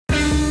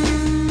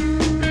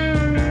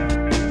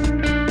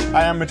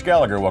Hi, I'm Mitch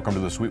Gallagher. Welcome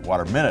to the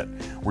Sweetwater Minute.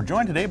 We're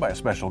joined today by a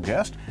special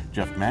guest.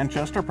 Jeff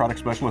Manchester,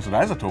 product specialist at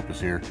iZotope, is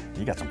here.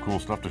 You got some cool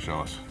stuff to show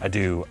us. I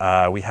do.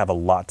 We have a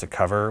lot to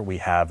cover. We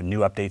have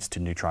new updates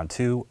to Neutron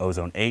 2,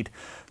 Ozone 8,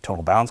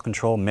 tonal balance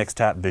control, mix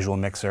tap, visual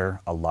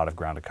mixer, a lot of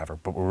ground to cover,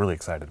 but we're really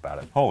excited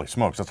about it. Holy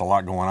smokes, that's a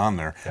lot going on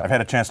there. Yep. I've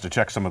had a chance to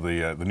check some of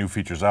the new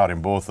features out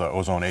in both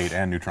Ozone 8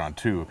 and Neutron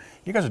 2.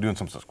 You guys are doing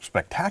some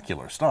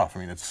spectacular stuff.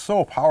 I mean, it's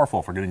so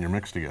powerful for getting your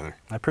mix together.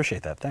 I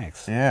appreciate that.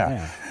 Thanks.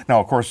 Yeah.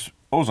 Now, of course,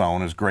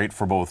 Ozone is great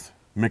for both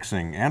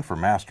mixing and for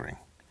mastering.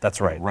 That's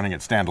right. Running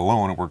it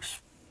standalone, it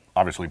works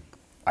obviously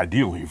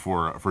ideally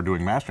for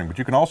doing mastering, but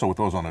you can also, with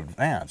Ozone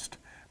Advanced,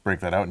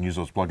 break that out and use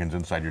those plugins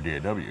inside your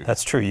DAW.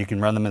 That's true. You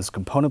can run them as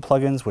component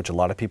plugins, which a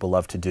lot of people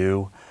love to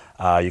do.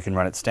 You can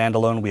run it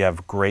standalone. We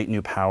have great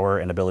new power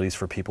and abilities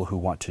for people who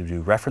want to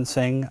do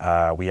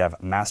referencing. We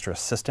have Master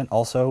Assistant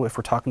also, if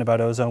we're talking about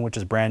Ozone, which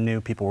is brand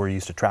new. People were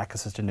used to Track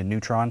Assistant and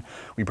Neutron.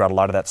 We brought a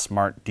lot of that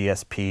smart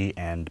DSP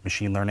and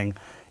machine learning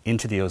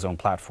into the Ozone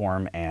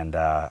platform, and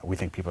we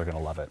think people are going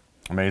to love it.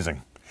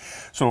 Amazing.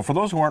 So for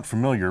those who aren't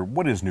familiar,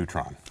 what is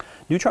Neutron?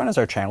 Neutron is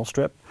our channel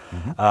strip.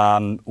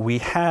 We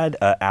had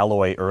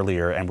Alloy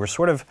earlier, and we're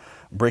sort of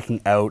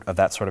breaking out of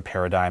that sort of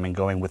paradigm and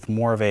going with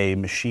more of a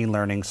machine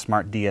learning,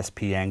 smart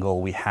DSP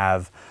angle. We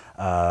have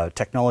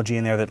technology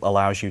in there that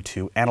allows you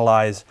to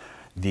analyze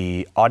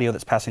the audio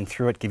that's passing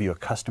through it, give you a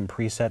custom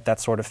preset, that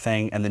sort of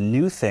thing. And the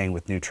new thing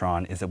with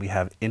Neutron is that we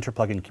have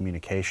inter-plugin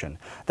communication.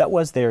 That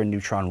was there in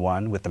Neutron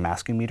 1 with the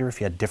masking meter. If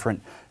you had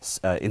different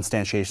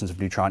instantiations of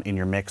Neutron in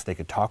your mix, they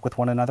could talk with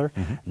one another.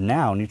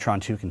 Now Neutron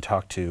 2 can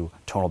talk to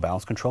tonal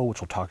balance control,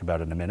 which we'll talk about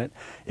in a minute.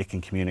 It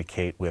can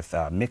communicate with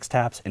mix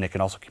taps, and it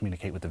can also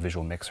communicate with the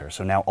visual mixer.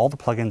 So now all the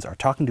plugins are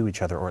talking to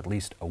each other, or at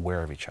least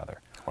aware of each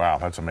other. Wow,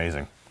 that's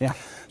amazing. Yeah.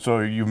 So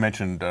you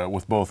mentioned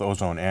with both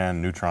Ozone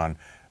and Neutron,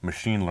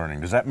 machine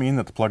learning. Does that mean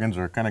that the plugins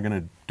are kind of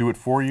going to do it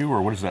for you,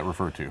 or what does that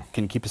refer to?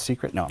 Can you keep a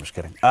secret? No, I'm just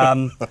kidding.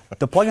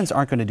 The plugins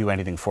aren't going to do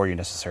anything for you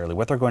necessarily.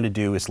 What they're going to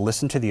do is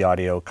listen to the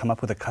audio, come up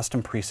with a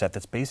custom preset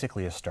that's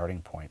basically a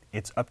starting point.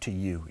 It's up to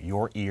you,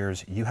 your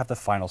ears. You have the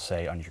final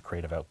say on your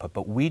creative output,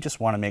 but we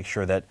just want to make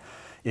sure that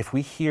if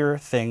we hear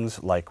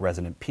things like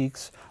resonant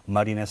peaks,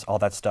 muddiness, all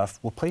that stuff,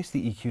 we'll place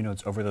the EQ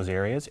nodes over those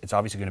areas. It's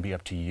obviously going to be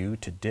up to you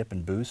to dip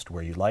and boost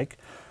where you like,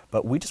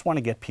 but we just want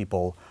to get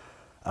people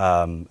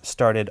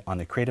started on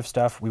the creative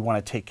stuff. We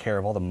want to take care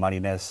of all the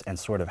muddiness and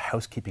sort of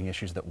housekeeping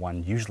issues that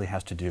one usually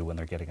has to do when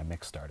they're getting a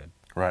mix started.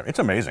 Right, it's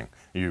amazing.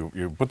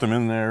 You put them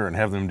in there and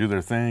have them do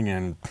their thing,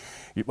 and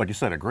like you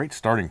said, a great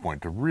starting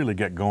point to really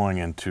get going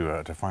and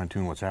to fine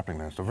tune what's happening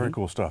there. So very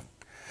cool stuff.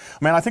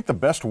 Man, I think the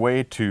best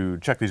way to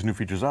check these new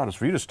features out is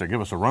for you just to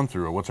give us a run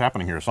through of what's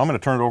happening here. So I'm going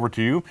to turn it over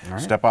to you,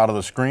 step out of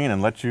the screen,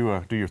 and let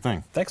you do your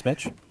thing. Thanks,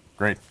 Mitch.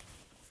 Great.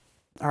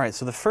 All right,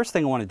 so the first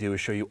thing I want to do is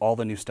show you all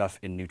the new stuff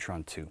in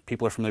Neutron 2.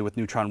 People are familiar with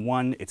Neutron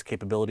 1, its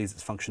capabilities,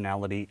 its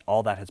functionality.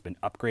 All that has been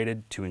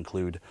upgraded to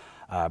include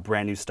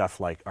brand new stuff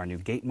like our new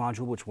gate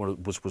module, which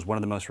was one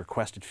of the most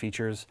requested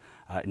features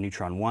in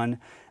Neutron 1.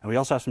 And we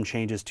also have some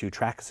changes to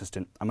Track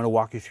Assistant. I'm going to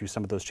walk you through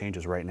some of those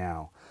changes right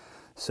now.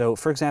 So,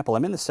 for example,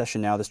 I'm in this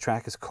session now. This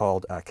track is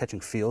called Catching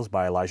Feels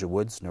by Elijah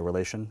Woods, no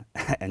relation,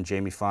 and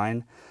Jamie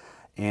Fine.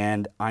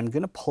 And I'm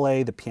going to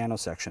play the piano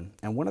section.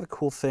 And one of the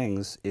cool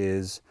things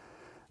is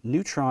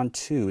Neutron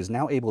 2 is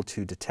now able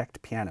to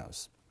detect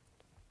pianos.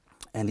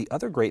 And the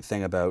other great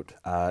thing about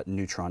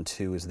Neutron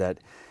 2 is that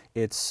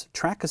its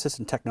track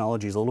assistant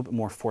technology is a little bit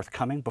more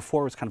forthcoming.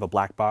 Before it was kind of a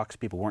black box.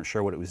 People weren't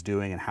sure what it was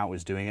doing and how it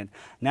was doing it.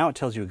 Now it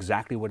tells you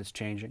exactly what it's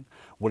changing,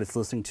 what it's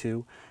listening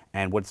to,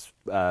 and what's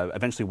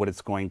eventually what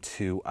it's going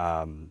to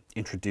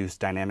introduce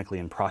dynamically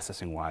and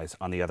processing-wise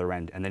on the other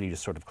end. And then you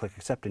just sort of click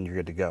accept and you're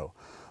good to go.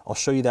 I'll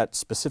show you that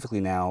specifically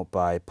now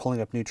by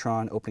pulling up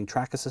Neutron, opening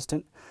Track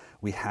Assistant.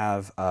 We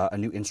have a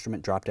new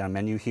instrument drop-down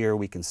menu here.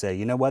 We can say,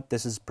 you know what,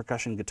 this is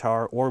percussion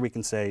guitar, or we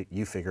can say,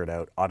 you figure it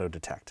out, auto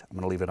detect. I'm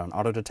going to leave it on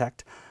auto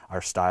detect.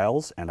 Our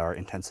styles and our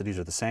intensities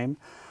are the same.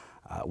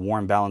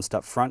 Warm balanced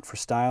up front for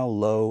style,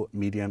 low,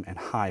 medium, and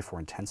high for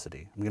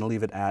intensity. I'm going to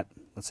leave it at,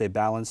 let's say,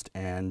 balanced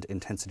and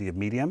intensity of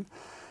medium.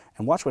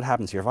 And watch what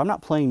happens here. If I'm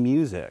not playing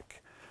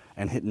music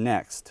and hit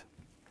next,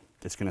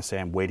 it's going to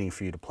say I'm waiting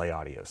for you to play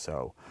audio.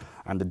 So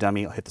I'm the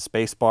dummy, I'll hit the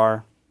space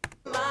bar.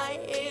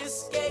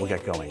 We'll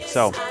get going.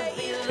 So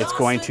it's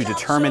going to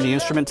determine the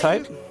instrument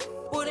type.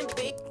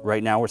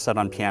 Right now we're set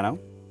on piano.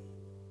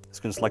 It's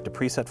going to select a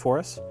preset for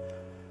us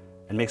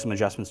and make some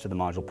adjustments to the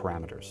module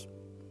parameters.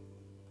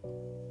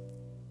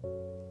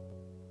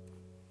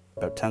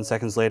 About 10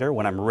 seconds later,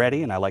 when I'm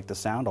ready and I like the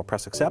sound, I'll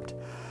press accept.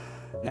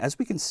 And as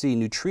we can see,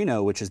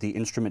 Neutrino, which is the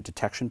instrument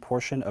detection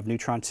portion of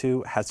Neutron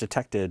 2, has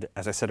detected,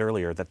 as I said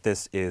earlier, that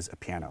this is a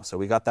piano. So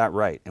we got that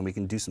right, and we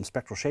can do some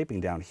spectral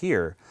shaping down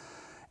here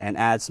and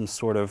add some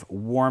sort of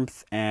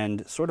warmth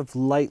and sort of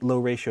light low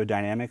ratio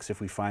dynamics if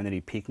we find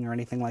any peaking or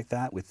anything like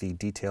that with the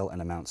detail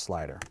and amount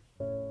slider.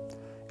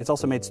 It's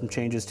also made some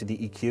changes to the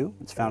EQ.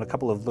 It's found a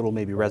couple of little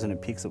maybe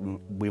resonant peaks that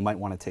we might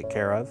want to take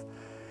care of.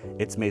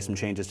 It's made some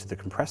changes to the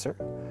compressor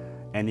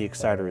and the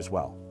exciter as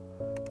well.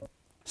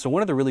 So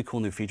one of the really cool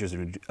new features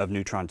of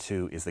Neutron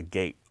 2 is the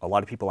gate. A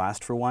lot of people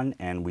asked for one,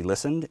 and we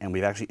listened, and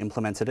we've actually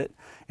implemented it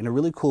in a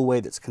really cool way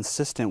that's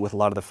consistent with a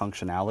lot of the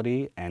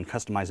functionality and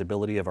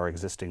customizability of our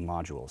existing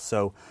modules.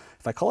 So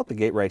if I call up the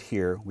gate right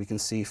here, we can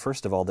see,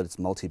 first of all, that it's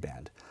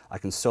multi-band. I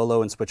can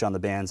solo and switch on the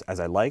bands as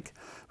I like.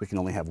 We can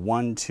only have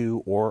 1,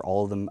 2, or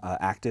all of them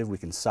active. We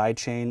can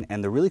sidechain,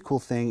 and the really cool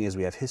thing is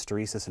we have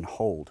hysteresis and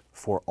hold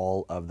for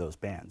all of those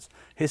bands.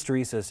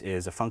 Hysteresis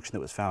is a function that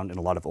was found in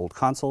a lot of old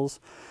consoles,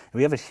 and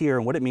we have it here,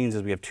 and what it means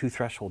is we have 2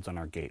 thresholds on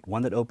our gate,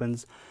 one that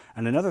opens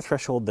and another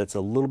threshold that's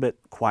a little bit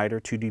quieter,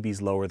 2 dBs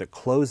lower, that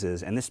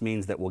closes, and this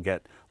means that we'll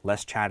get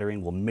less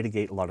chattering, we'll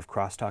mitigate a lot of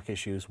crosstalk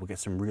issues, we'll get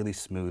some really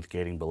smooth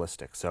gating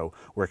ballistics. So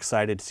we're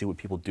excited to see what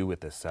people do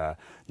with this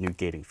new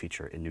gating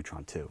feature in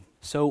Neutron 2.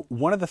 So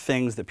one of the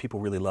things that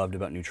people really loved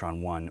about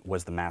Neutron 1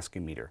 was the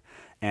masking meter.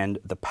 And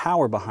the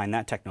power behind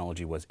that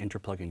technology was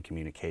interplugin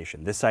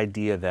communication. This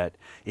idea that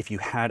if you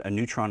had a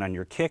neutron on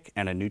your kick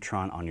and a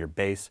neutron on your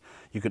bass,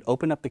 you could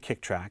open up the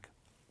kick track,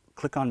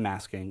 click on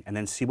masking, and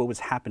then see what was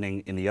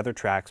happening in the other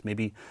tracks,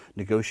 maybe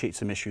negotiate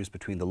some issues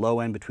between the low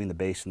end, between the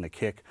bass and the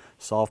kick,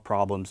 solve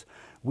problems.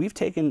 We've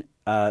taken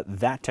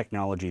that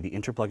technology, the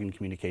interplugin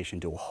communication,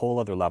 to a whole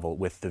other level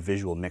with the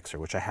visual mixer,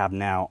 which I have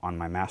now on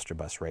my master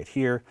bus right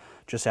here,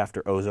 just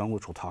after Ozone,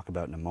 which we'll talk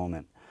about in a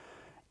moment.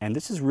 And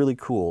this is really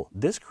cool.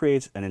 This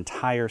creates an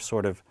entire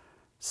sort of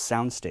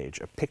soundstage,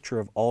 a picture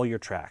of all your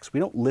tracks. We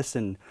don't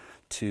listen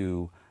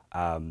to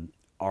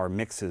our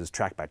mixes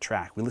track by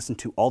track. We listen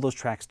to all those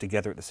tracks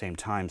together at the same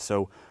time.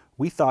 So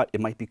we thought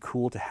it might be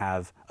cool to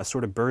have a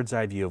sort of bird's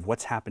eye view of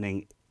what's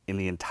happening in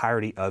the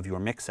entirety of your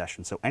mix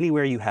session. So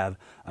anywhere you have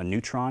a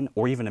neutron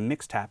or even a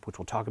mix tap, which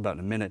we'll talk about in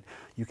a minute,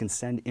 you can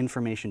send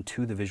information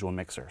to the visual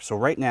mixer. So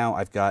right now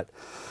I've got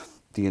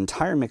the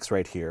entire mix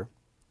right here,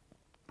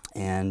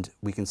 and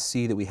we can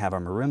see that we have our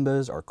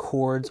marimbas, our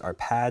chords, our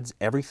pads,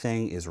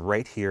 everything is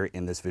right here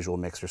in this visual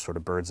mixer sort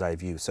of bird's eye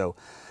view. So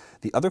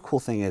the other cool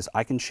thing is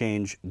I can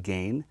change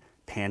gain,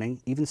 panning,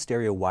 even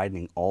stereo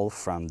widening, all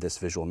from this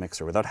visual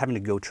mixer without having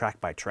to go track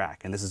by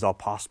track. And this is all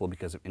possible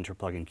because of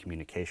interplugin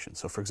communication.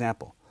 So for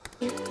example,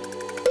 we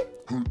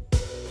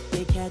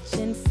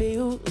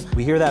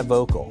hear that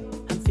vocal.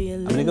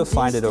 I'm going to go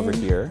find it over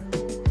here,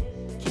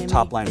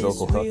 top line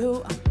vocal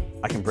hook.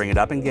 I can bring it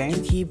up in gain,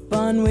 and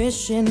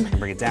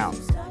bring it down,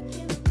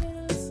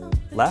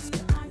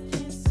 left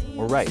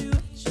or right.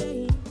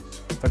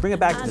 If I bring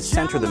it back to the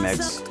center of the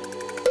mix,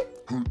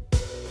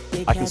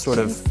 I can sort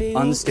of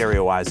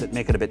unstereoize it,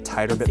 make it a bit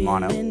tighter, a bit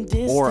mono,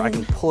 or I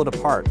can pull it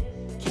apart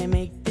and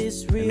make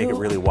it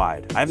really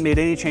wide. I haven't made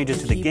any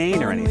changes to the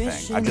gain or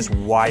anything. I've just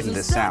widened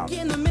this sound.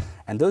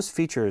 And those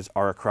features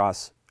are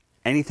across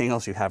anything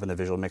else you have in the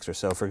visual mixer.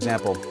 So for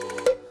example,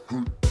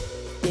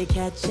 I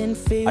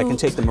can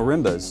take the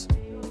marimbas,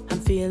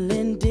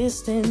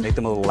 make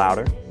them a little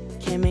louder.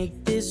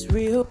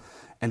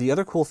 And the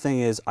other cool thing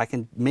is I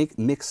can make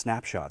mix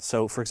snapshots.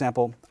 So for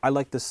example, I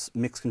like this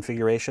mix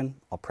configuration.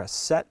 I'll press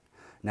set.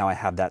 Now I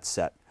have that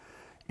set.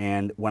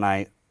 And when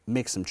I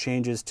make some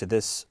changes to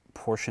this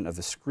portion of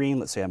the screen,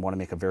 let's say I want to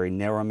make a very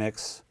narrow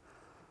mix,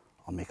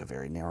 I'll make a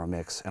very narrow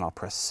mix and I'll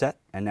press set.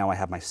 And now I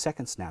have my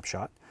second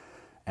snapshot.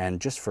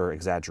 And just for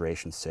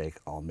exaggeration's sake,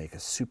 I'll make a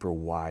super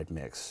wide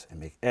mix and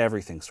make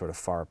everything sort of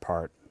far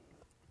apart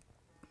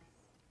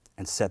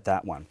and set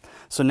that one.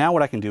 So now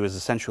what I can do is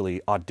essentially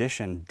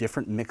audition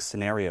different mix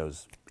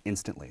scenarios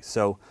instantly.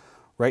 So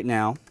right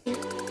now,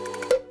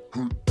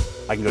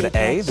 I can go to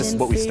A. This is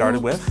what we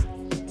started with.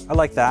 I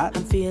like that.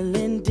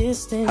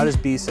 How does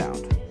B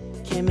sound?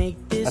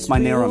 That's my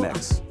narrow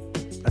mix.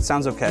 That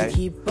sounds okay.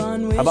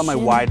 How about my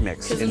wide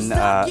mix in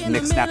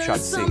mix snapshot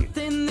C?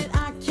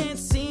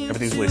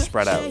 Everything's really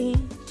spread out.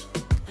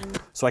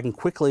 So I can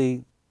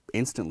quickly,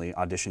 instantly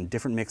audition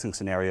different mixing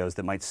scenarios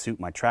that might suit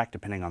my track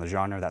depending on the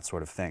genre, that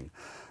sort of thing.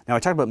 Now I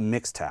talked about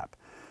mix tap.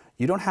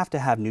 You don't have to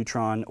have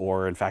Neutron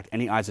or in fact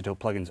any iZotope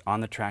plugins on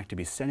the track to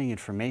be sending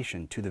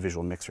information to the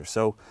visual mixer.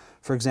 So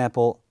for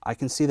example, I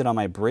can see that on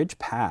my bridge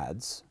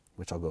pads,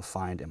 which I'll go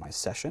find in my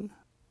session,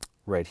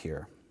 right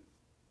here,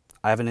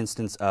 I have an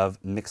instance of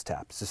mix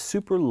tap. It's a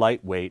super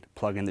lightweight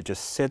plugin that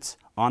just sits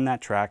on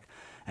that track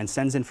and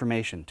sends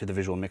information to the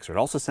visual mixer. It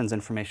also sends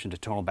information to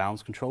tonal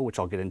balance control, which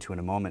I'll get into in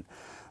a moment.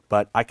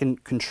 But I can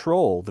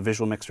control the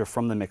visual mixer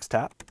from the mix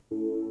tap.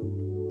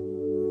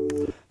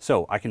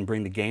 So I can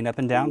bring the gain up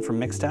and down from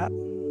mix tap.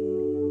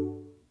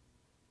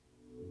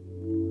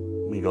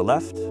 When you go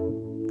left,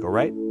 go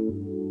right.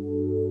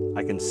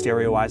 I can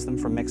stereoize them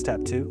from mix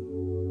tap too.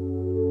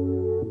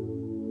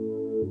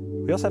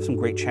 We also have some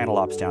great channel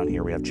ops down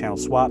here. We have channel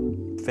swap,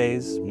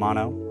 phase,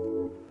 mono.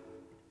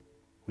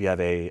 We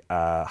have a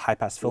high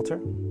pass filter.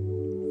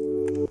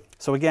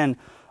 So again,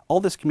 all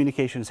this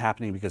communication is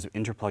happening because of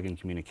interplugin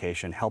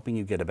communication, helping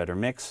you get a better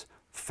mix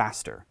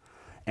faster.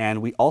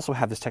 And we also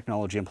have this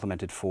technology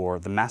implemented for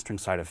the mastering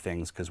side of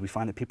things, because we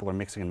find that people are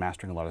mixing and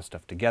mastering a lot of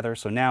stuff together.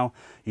 So now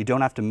you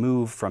don't have to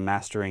move from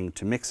mastering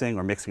to mixing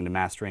or mixing to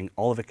mastering.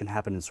 All of it can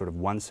happen in sort of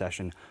one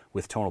session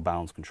with tonal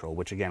balance control,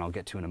 which again, I'll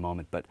get to in a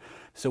moment. But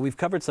so we've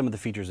covered some of the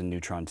features in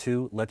Neutron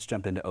 2. Let's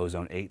jump into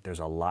Ozone 8. There's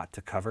a lot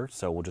to cover,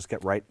 so we'll just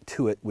get right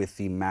to it with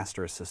the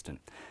Master Assistant.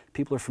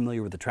 People are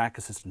familiar with the Track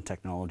Assistant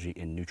technology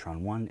in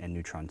Neutron 1 and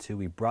Neutron 2.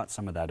 We brought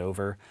some of that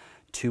over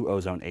to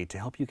Ozone 8 to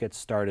help you get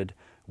started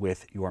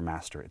with your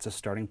master. It's a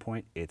starting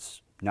point.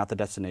 It's not the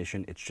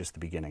destination. It's just the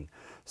beginning.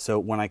 So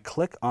when I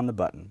click on the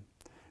button,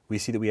 we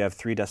see that we have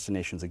 3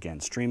 destinations again: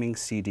 streaming,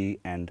 CD,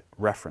 and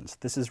reference.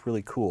 This is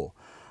really cool.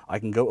 I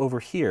can go over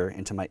here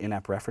into my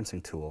in-app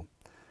referencing tool,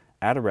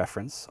 add a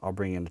reference. I'll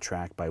bring in a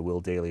track by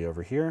Will Dailey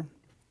over here,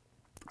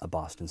 a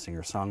Boston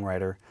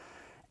singer-songwriter,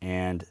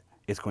 and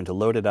it's going to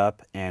load it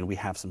up, and we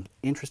have some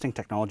interesting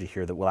technology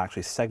here that will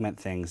actually segment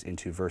things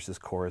into verses,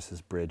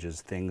 choruses,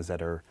 bridges, things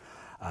that are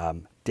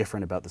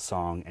different about the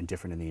song and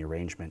different in the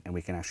arrangement, and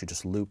we can actually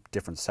just loop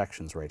different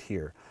sections right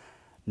here.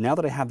 Now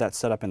that I have that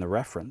set up in the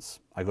reference,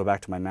 I go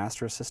back to my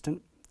Master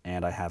Assistant,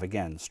 and I have,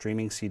 again,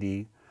 streaming,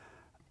 CD,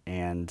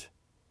 and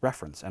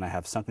reference, and I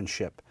have sunk and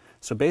ship.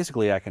 So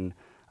basically I can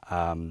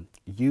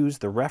use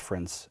the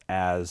reference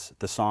as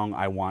the song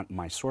I want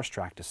my source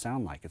track to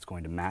sound like. It's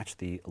going to match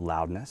the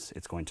loudness,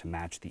 it's going to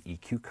match the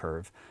EQ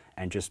curve,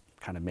 and just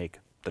kind of make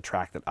the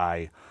track that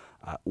I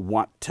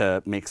want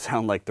to make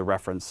sound like the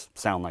reference.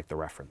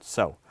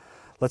 So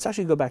let's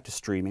actually go back to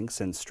streaming,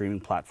 since streaming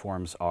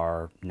platforms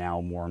are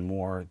now more and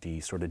more the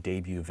sort of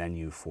debut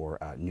venue for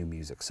new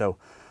music. So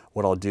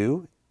what I'll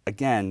do,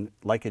 again,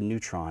 like in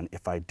Neutron,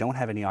 if I don't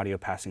have any audio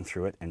passing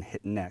through it and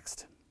hit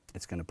next,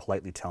 it's going to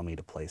politely tell me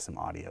to play some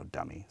audio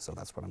dummy. So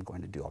that's what I'm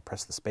going to do. I'll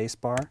press the space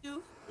bar.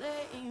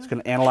 It's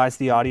going to analyze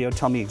the audio,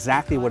 tell me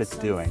exactly what it's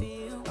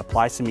doing,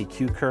 apply some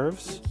EQ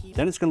curves.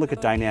 Then it's going to look at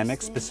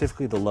dynamics,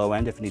 specifically the low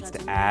end, if it needs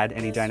to add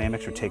any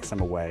dynamics or take some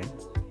away.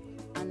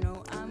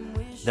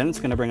 Then it's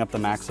going to bring up the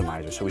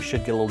maximizer, so we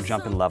should get a little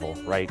jump in level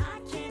right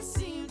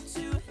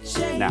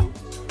now.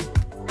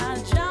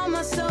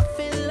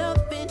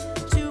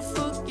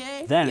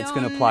 Then it's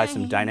going to apply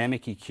some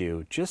dynamic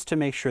EQ just to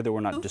make sure that we're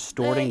not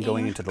distorting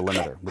going into the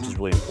limiter, which is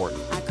really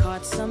important.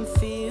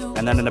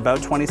 And then in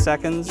about 20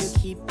 seconds,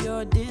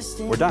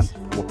 we're done.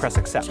 We'll press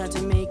accept.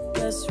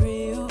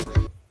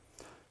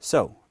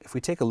 So if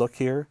we take a look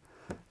here,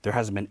 there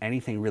hasn't been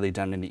anything really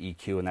done in the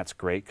EQ, and that's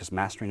great, because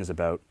mastering is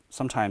about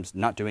sometimes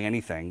not doing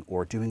anything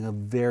or doing a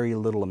very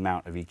little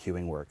amount of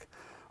EQing work.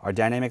 Our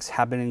dynamics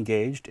have been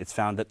engaged. It's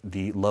found that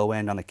the low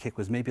end on the kick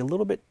was maybe a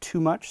little bit too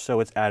much,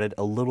 so it's added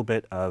a little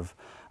bit of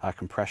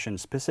compression,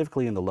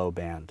 specifically in the low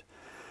band.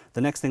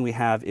 The next thing we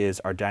have is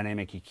our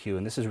dynamic EQ,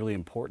 and this is really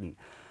important.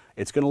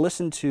 It's going to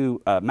listen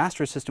to,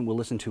 Master Assistant will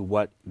listen to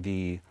what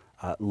the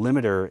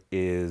limiter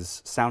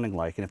is sounding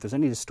like, and if there's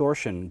any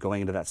distortion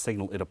going into that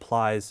signal, it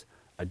applies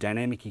a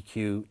dynamic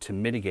EQ to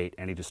mitigate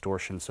any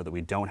distortion so that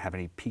we don't have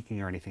any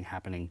peaking or anything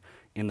happening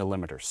in the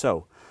limiter.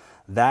 So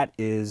that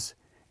is,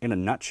 in a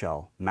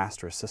nutshell,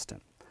 Master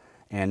Assistant.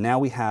 And now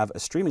we have a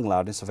streaming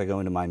loudness. If I go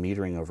into my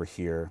metering over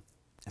here,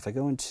 if I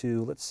go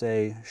into, let's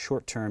say,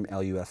 short-term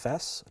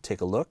LUFS,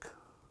 take a look.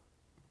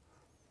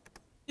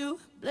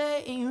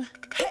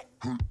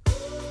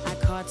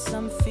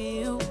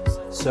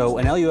 So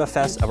an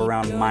LUFS of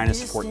around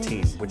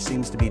 -14, which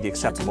seems to be the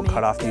acceptable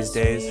cutoff these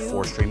days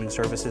for streaming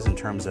services in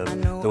terms of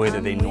the way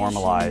that they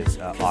normalize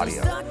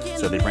audio.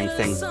 So they bring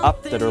things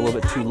up that are a little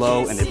bit too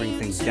low, and they bring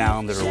things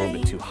down that are a little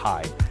bit too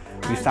high.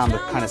 We found the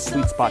kind of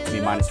sweet spot to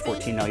be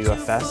 -14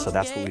 LUFS, so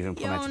that's what we've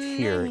implemented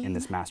here in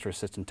this Master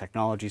Assistant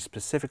technology,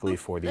 specifically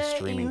for the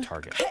streaming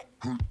target.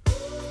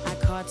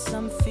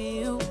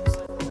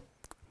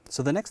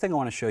 So the next thing I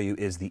want to show you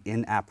is the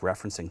in-app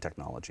referencing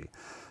technology.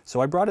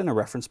 So I brought in a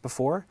reference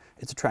before.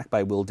 It's a track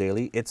by Will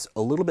Dailey. It's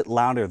a little bit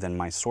louder than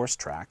my source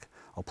track.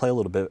 I'll play a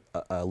little bit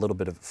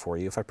of it for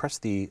you. If I press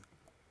the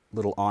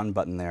little on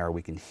button there,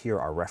 we can hear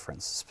our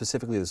reference,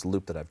 specifically this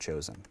loop that I've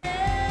chosen.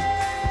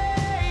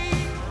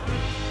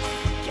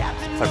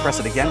 If I press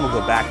it again, we'll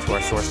go back to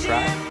our source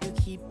track,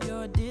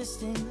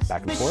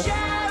 back and forth.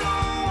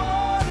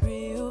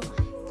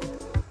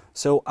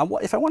 So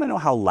if I want to know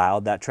how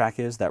loud that track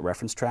is, that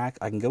reference track,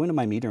 I can go into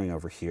my metering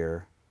over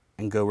here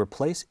and go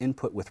replace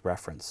input with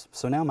reference.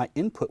 So now my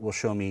input will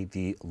show me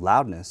the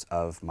loudness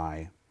of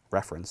my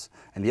reference,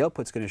 and the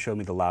output's going to show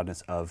me the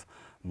loudness of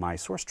my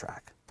source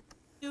track.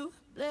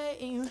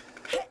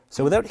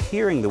 So without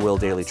hearing the Will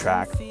Dailey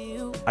track,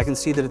 I can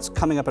see that it's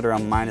coming up at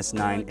around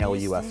 -9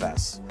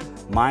 LUFS.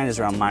 Mine is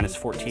around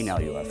 -14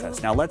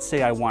 LUFS. Now let's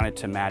say I wanted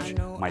to match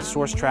my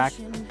source track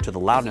to the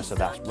loudness of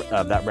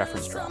that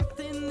reference track.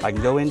 I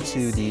can go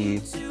into the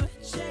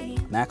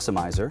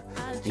maximizer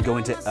and go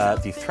into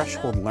the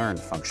threshold learn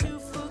function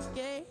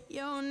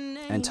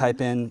and type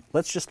in,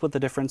 let's just split the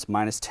difference,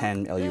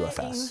 -10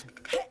 LUFS.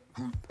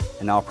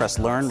 And now I'll press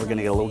learn. We're going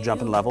to get a little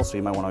jump in level, so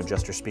you might want to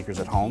adjust your speakers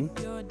at home.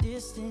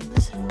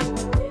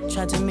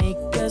 Try to make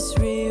us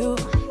real.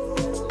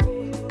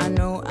 I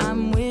know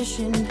I'm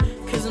wishing,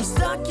 'cause I'm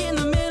stuck in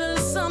the middle of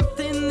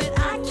something that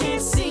I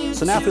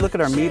So now if we look at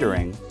our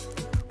metering,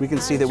 we can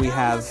see that we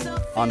have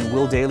on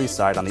Will Daly's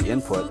side on the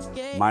input,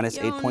 minus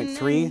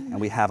 8.3, and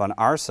we have on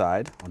our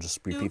side, I'll just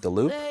repeat the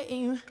loop.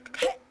 Yeah,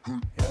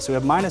 so we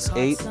have minus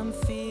 8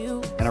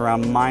 and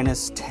around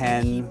minus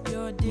 10,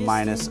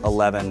 minus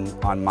 11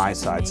 on my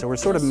side. So we're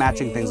sort of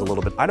matching things a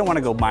little bit. I don't want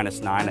to go minus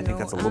 9, I think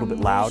that's a little bit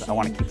loud. I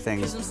want to keep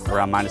things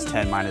around minus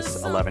 10,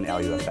 minus 11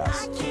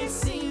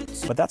 LUFS.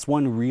 But that's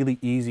one really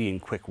easy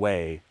and quick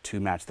way to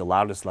match the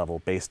loudest level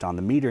based on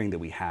the metering that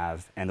we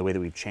have and the way that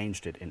we've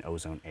changed it in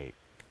Ozone 8.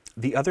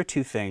 The other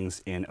two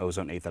things in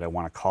Ozone 8 that I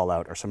want to call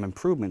out are some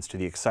improvements to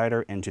the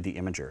exciter and to the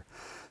imager.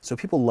 So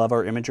people love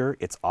our imager,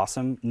 it's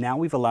awesome. Now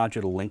we've allowed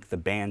you to link the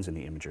bands in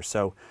the imager.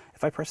 So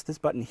if I press this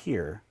button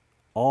here,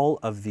 all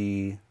of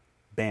the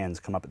bands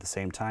come up at the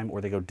same time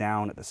or they go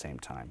down at the same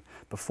time.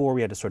 Before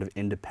we had to sort of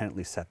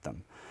independently set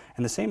them.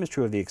 And the same is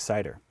true of the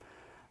exciter.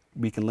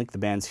 We can link the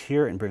bands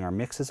here and bring our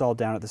mixes all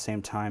down at the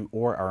same time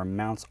or our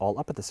amounts all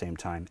up at the same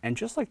time. And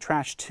just like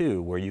Trash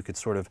 2, where you could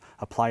sort of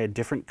apply a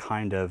different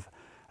kind of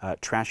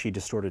trashy,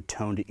 distorted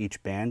tone to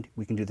each band,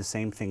 we can do the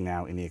same thing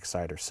now in the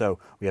exciter. So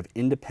we have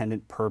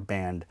independent per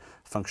band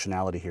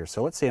functionality here.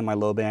 So let's say in my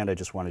low band I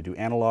just want to do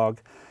analog,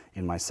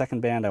 in my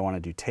second band I want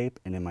to do tape,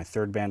 and in my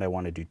third band I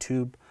want to do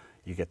tube.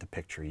 You get the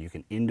picture. You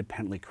can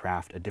independently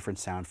craft a different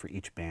sound for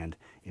each band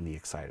in the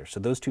exciter. So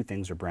those two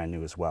things are brand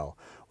new as well.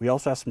 We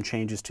also have some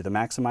changes to the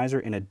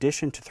maximizer. In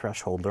addition to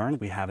threshold learn,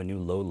 we have a new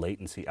low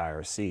latency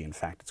IRC. In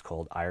fact, it's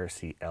called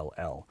IRC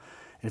LL.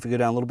 And if we go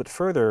down a little bit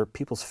further,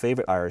 people's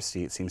favorite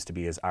IRC, it seems to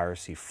be, is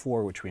IRC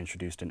 4, which we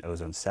introduced in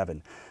Ozone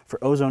 7.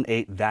 For Ozone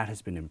 8, that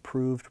has been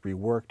improved,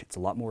 reworked. It's a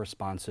lot more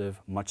responsive,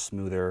 much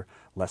smoother,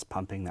 less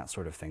pumping, that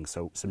sort of thing.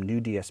 So some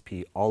new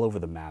DSP all over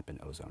the map in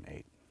Ozone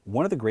 8.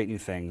 One of the great new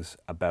things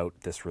about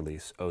this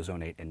release,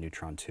 Ozone 8 and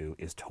Neutron 2,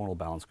 is tonal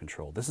balance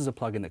control. This is a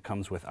plugin that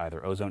comes with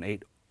either Ozone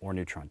 8 or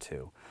Neutron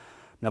 2.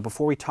 Now,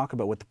 before we talk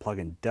about what the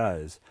plugin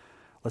does,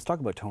 let's talk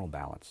about tonal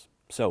balance.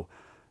 So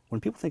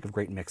when people think of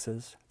great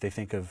mixes, they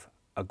think of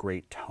a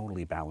great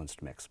tonally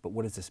balanced mix. But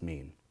what does this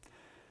mean?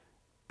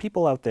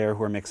 People out there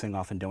who are mixing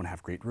often don't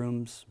have great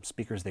rooms,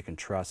 speakers they can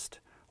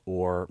trust,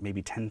 or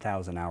maybe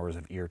 10,000 hours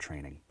of ear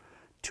training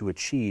to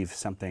achieve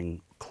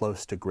something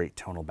close to great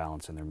tonal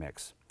balance in their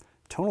mix.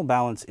 Tonal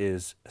balance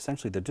is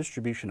essentially the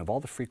distribution of all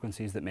the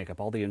frequencies that make up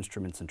all the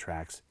instruments and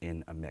tracks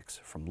in a mix,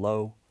 from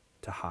low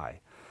to high.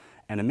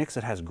 And a mix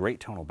that has great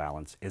tonal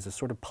balance is a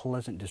sort of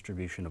pleasant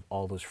distribution of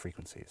all those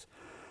frequencies.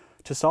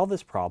 To solve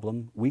this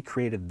problem, we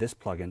created this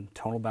plugin,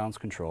 Tonal Balance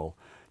Control,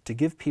 to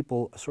give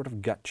people a sort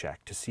of gut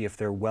check to see if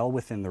they're well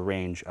within the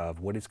range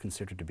of what is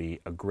considered to be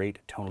a great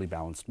tonally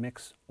balanced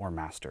mix or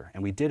master.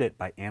 And we did it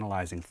by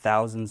analyzing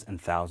thousands and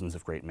thousands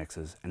of great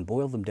mixes and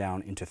boiled them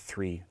down into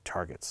 3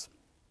 targets.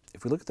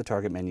 If we look at the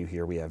target menu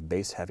here, we have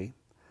bass heavy,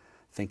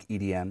 think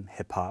EDM,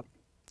 hip hop.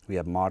 We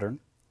have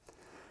modern,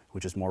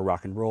 which is more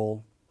rock and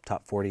roll,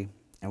 top 40,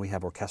 and we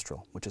have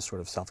orchestral, which is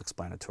sort of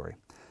self-explanatory.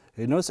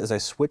 You notice as I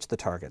switch the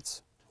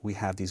targets, we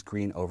have these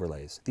green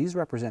overlays. These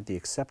represent the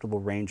acceptable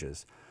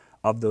ranges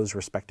of those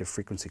respective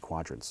frequency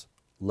quadrants,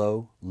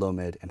 low, low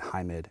mid, and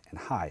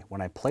high.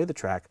 When I play the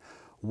track,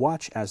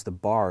 watch as the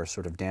bars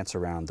sort of dance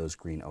around those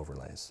green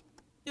overlays.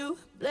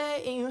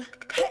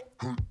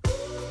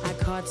 I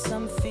caught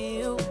some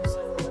feels.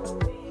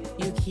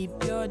 You keep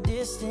your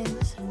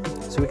distance.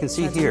 So we can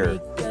see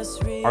here,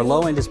 our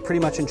low end is pretty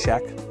much in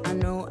check.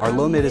 Our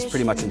low mid is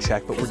pretty much in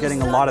check, but we're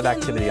getting a lot of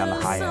activity on the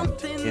high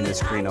end in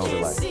this green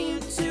overlay.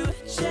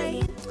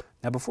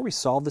 Now, before we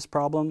solve this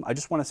problem, I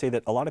just want to say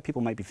that a lot of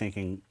people might be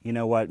thinking, you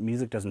know what,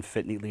 music doesn't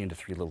fit neatly into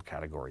 3 little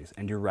categories,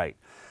 and you're right.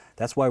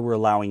 That's why we're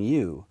allowing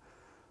you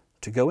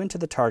to go into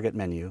the target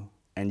menu,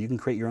 and you can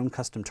create your own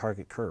custom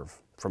target curve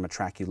from a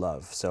track you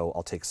love. So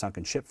I'll take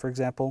Sunken Ship, for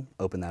example,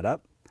 open that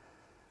up,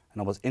 and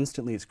almost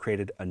instantly it's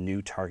created a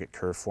new target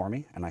curve for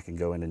me, and I can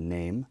go in and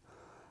name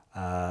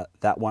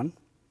that one,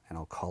 and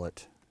I'll call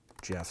it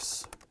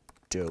Jeff's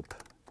Dope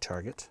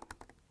Target.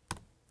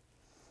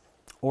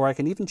 Or I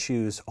can even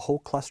choose a whole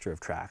cluster of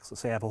tracks.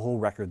 Let's say I have a whole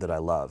record that I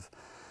love.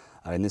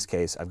 In this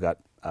case, I've got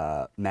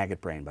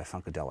Maggot Brain by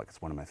Funkadelic.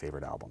 It's one of my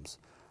favorite albums.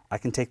 I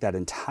can take that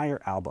entire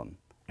album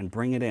and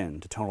bring it in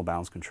to tonal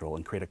balance control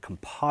and create a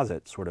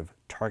composite sort of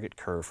target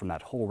curve from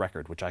that whole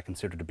record, which I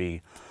consider to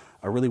be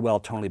a really well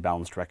tonally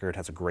balanced record,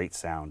 has a great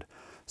sound.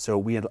 So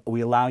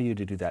we allow you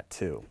to do that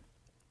too.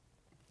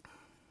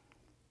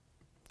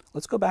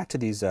 Let's go back to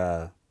these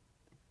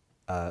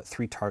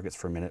 3 targets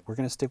for a minute. We're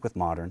going to stick with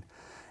modern.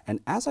 And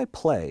as I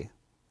play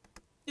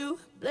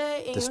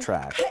this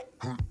track,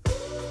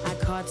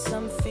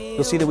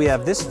 you'll see that we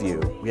have this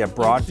view, we have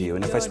broad view,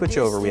 and if I switch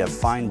over, we have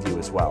fine view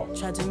as well,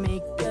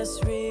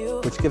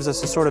 which gives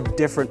us a sort of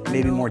different,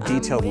 maybe more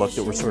detailed look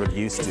that we're sort of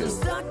used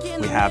to.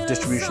 We have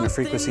distribution of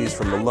frequencies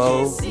from the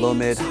low, low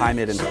mid,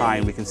 and high,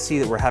 and we can see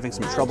that we're having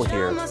some trouble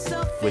here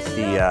with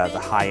the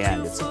high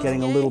end. It's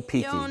getting a little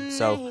peaky.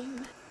 So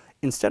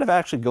instead of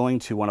actually going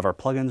to one of our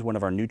plugins, one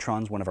of our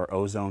Neutrons, one of our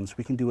Ozones,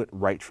 we can do it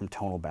right from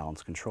Tonal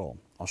Balance Control.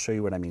 I'll show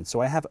you what I mean. So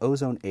I have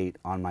Ozone 8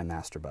 on my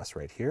master bus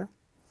right here.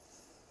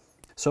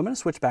 So I'm going to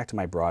switch back to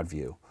my broad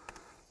view.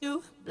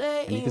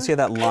 And you can see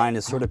that line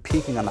is sort of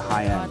peaking on the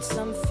high end.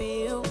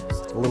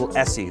 It's a little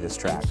S-y, this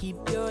track.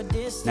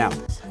 Now,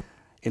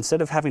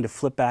 instead of having to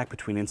flip back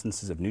between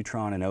instances of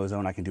Neutron and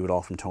Ozone, I can do it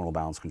all from tonal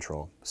balance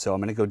control. So I'm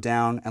going to go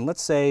down, and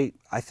let's say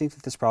I think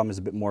that this problem is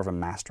a bit more of a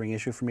mastering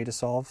issue for me to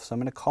solve. So I'm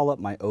going to call up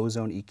my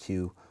Ozone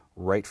EQ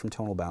right from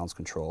tonal balance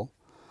control.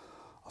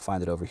 I'll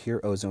find it over here,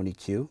 Ozone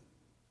EQ.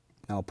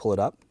 Now I'll pull it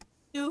up.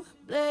 And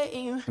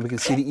we can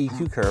see the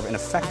EQ curve and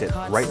affect it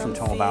right from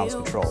tonal balance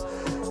control.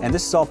 And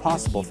this is all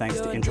possible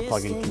thanks to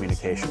inter-plugin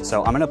communication.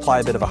 So I'm going to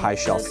apply a bit of a high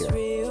shelf here.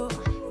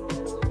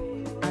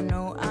 I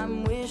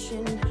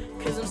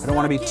don't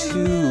want to be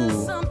too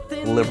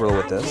liberal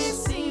with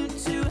this.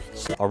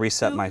 I'll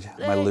reset my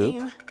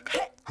loop.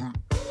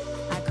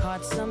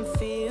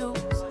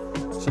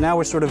 So now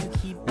we're sort of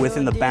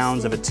within the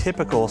bounds of a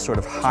typical sort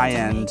of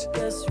high-end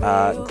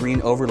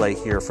green overlay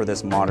here for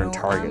this modern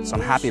target. So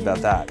I'm happy about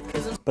that.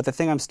 But the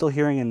thing I'm still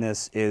hearing in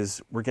this is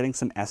we're getting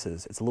some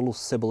S's. It's a little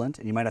sibilant,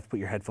 and you might have to put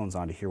your headphones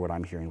on to hear what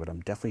I'm hearing, but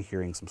I'm definitely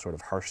hearing some sort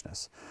of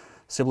harshness.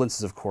 Sibilance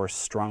is, of course,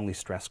 strongly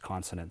stressed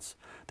consonants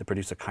that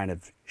produce a kind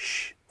of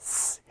sh,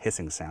 s,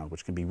 hissing sound,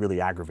 which can be really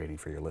aggravating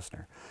for your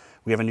listener.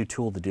 We have a new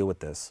tool to deal with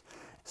this.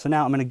 So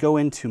now I'm going to go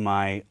into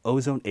my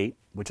Ozone 8,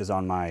 which is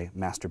on my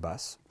master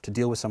bus, to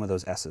deal with some of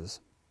those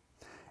S's.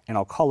 And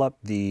I'll call up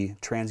the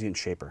Transient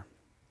shaper.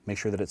 Make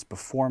sure that it's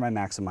before my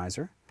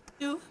maximizer.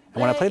 And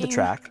when I play the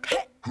track,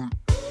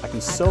 I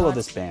can solo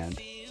this band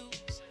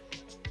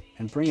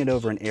and bring it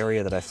over an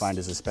area that I find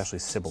is especially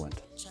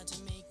sibilant.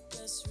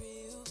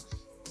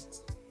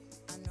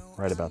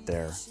 Right about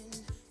there.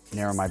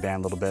 Narrow my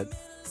band a little bit.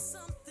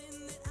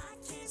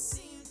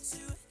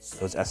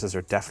 Those S's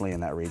are definitely in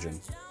that region.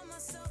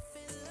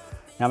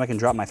 Now I can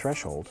drop my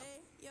threshold.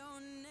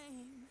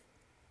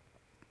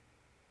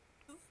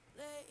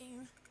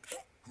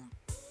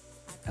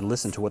 And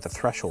listen to what the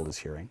threshold is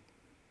hearing.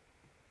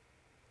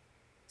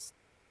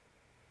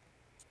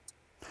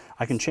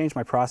 I can change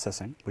my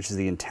processing, which is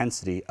the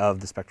intensity of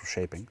the spectral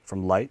shaping,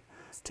 from light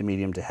to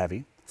medium to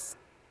heavy.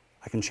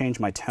 I can change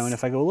my tone.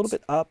 If I go a little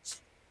bit up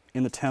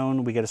in the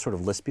tone, we get a sort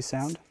of lispy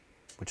sound,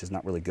 which is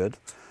not really good.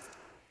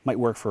 Might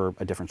work for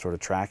a different sort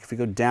of track. If we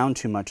go down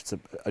too much, it's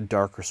a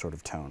darker sort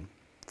of tone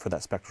for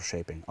that spectral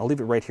shaping. I'll leave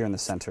it right here in the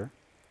center.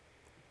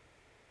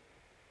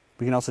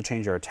 We can also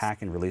change our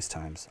attack and release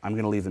times. I'm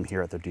going to leave them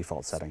here at their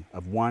default setting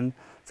of 1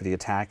 for the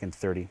attack and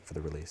 30 for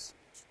the release.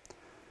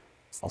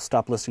 I'll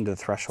stop listening to the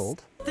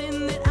threshold.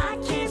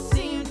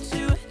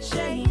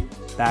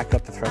 Back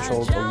up the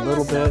threshold a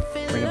little bit,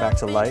 bring it back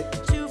to light.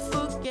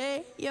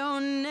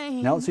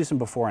 Now let's do some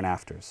before and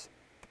afters.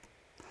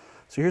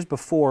 So here's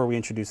before we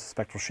introduce the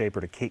spectral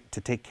shaper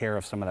to take care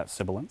of some of that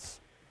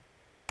sibilance.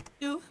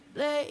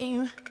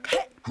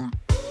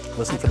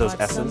 Listen for those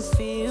S's.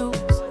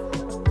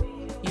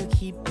 You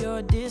keep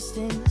your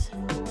distance,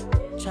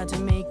 try to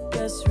make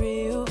us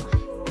real.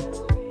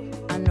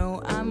 I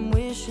know I'm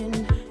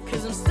wishing,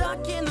 'cause I'm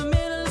stuck in the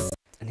middle.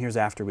 And here's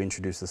after we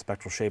introduce the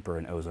spectral shaper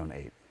in Ozone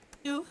 8.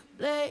 You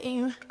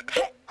blame.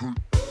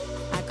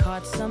 I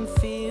caught some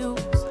feels.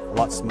 A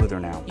lot smoother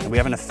now. And we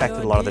haven't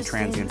affected a lot of the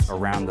transients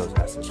around those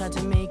S's. Try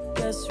to make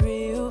us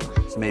real.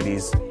 So maybe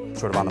he's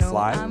sort of on the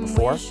fly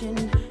before.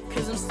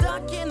 'Cause I'm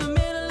stuck in the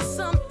middle of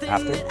something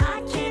After. that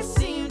I can't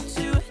seem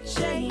to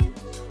change.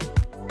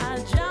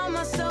 I drown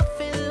myself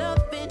in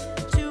loving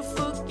to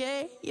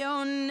forget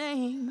your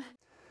name.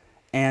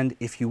 And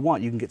if you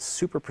want, you can get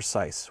super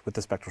precise with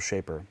the spectral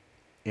shaper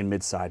in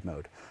mid-side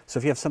mode. So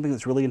if you have something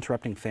that's really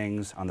interrupting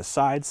things on the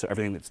sides, so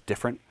everything that's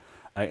different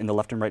in the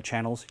left and right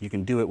channels, you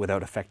can do it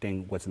without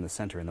affecting what's in the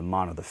center, in the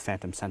mono, the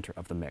phantom center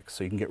of the mix.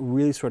 So you can get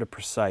really sort of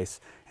precise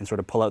and sort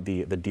of pull out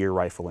the deer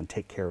rifle and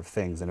take care of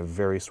things in a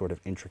very sort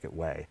of intricate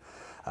way,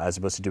 as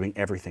opposed to doing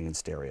everything in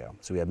stereo.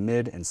 So we have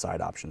mid and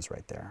side options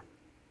right there.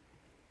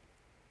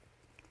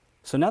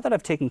 So now that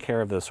I've taken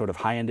care of the sort of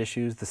high-end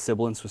issues, the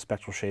sibilance with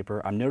spectral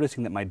shaper, I'm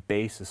noticing that my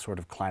bass is sort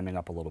of climbing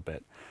up a little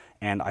bit.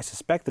 And I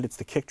suspect that it's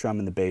the kick drum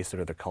and the bass that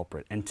are the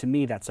culprit. And to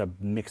me, that's a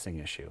mixing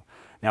issue.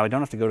 Now, I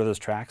don't have to go to those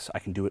tracks. I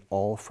can do it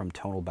all from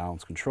tonal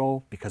balance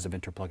control because of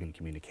inter-plugin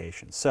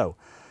communication. So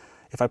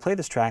if I play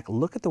this track,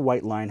 look at the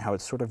white line, how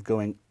it's sort of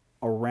going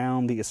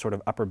around the sort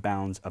of upper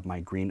bounds of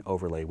my green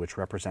overlay, which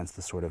represents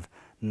the sort of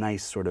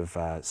nice sort of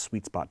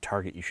sweet spot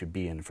target you should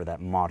be in for that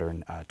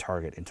modern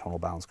target in tonal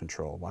balance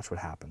control. Watch what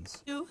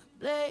happens. You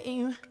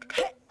blame.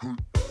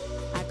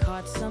 I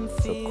caught some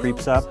So it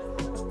creeps up.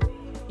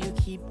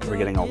 We're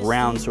getting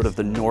around sort of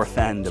the north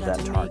end of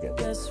that target.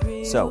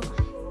 So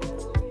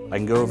I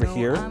can go over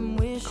here,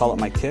 call up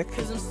my kick,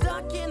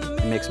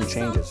 and make some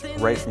changes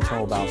right from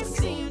tonal balance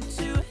control.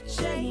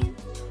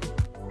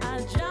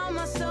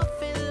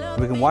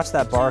 We can watch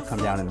that bar come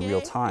down in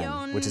real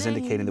time, which is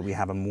indicating that we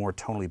have a more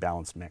tonally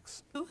balanced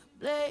mix.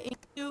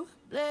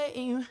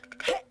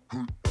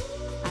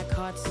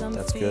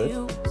 That's good.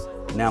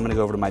 Now I'm going to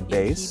go over to my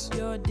bass.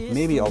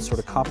 Maybe I'll sort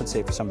of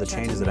compensate for some of the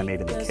changes that I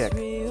made in the kick.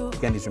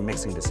 Again, these are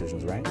mixing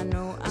decisions, right?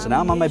 So now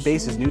I'm on my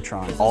bass's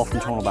Neutron, all from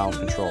tonal balance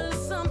control.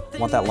 I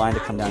want that line to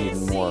come down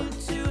even more.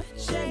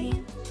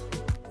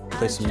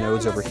 place some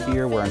nodes over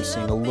here where I'm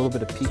seeing a little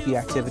bit of peaky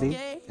activity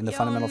in the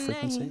fundamental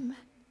frequency.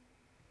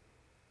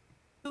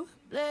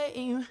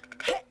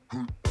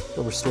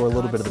 It'll restore a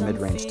little bit of the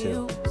mid-range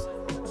too.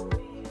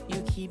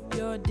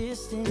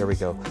 There we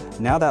go.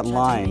 Now that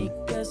line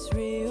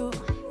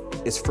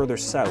is further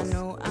south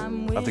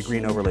of the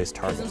green overlay's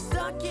target.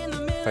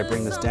 If I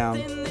bring this down,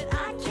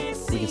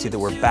 we can see that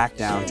we're back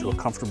down to a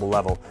comfortable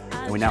level,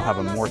 and we now have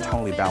a more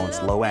tonally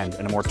balanced low end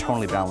and a more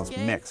tonally balanced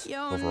mix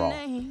overall.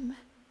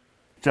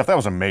 Jeff, that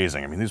was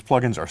amazing. I mean, these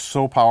plugins are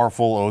so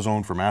powerful.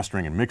 Ozone for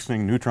mastering and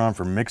mixing, Neutron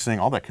for mixing,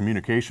 all that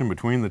communication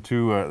between the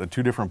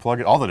two different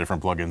plugins, all the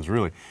different plugins,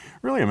 really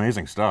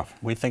amazing stuff.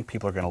 We think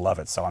people are going to love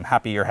it, so I'm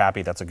happy you're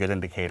happy. That's a good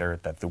indicator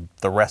that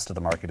the rest of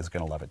the market is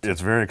going to love it too.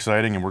 It's very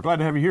exciting, and we're glad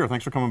to have you here.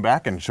 Thanks for coming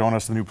back and showing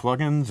us the new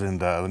plugins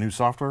and the new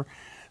software.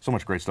 So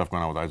much great stuff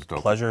going on with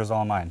iZotope. Pleasure is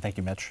all mine. Thank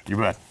you, Mitch. You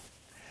bet.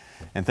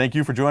 And thank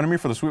you for joining me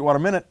for the Sweetwater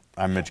Minute.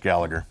 I'm Mitch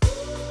Gallagher.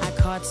 I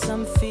caught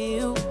some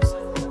feels.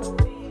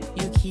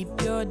 You keep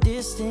your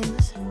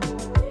distance.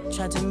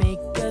 Tried to make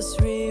us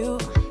real.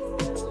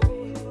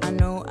 I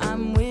know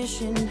I'm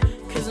wishing,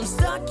 'cause I'm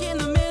stuck in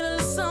the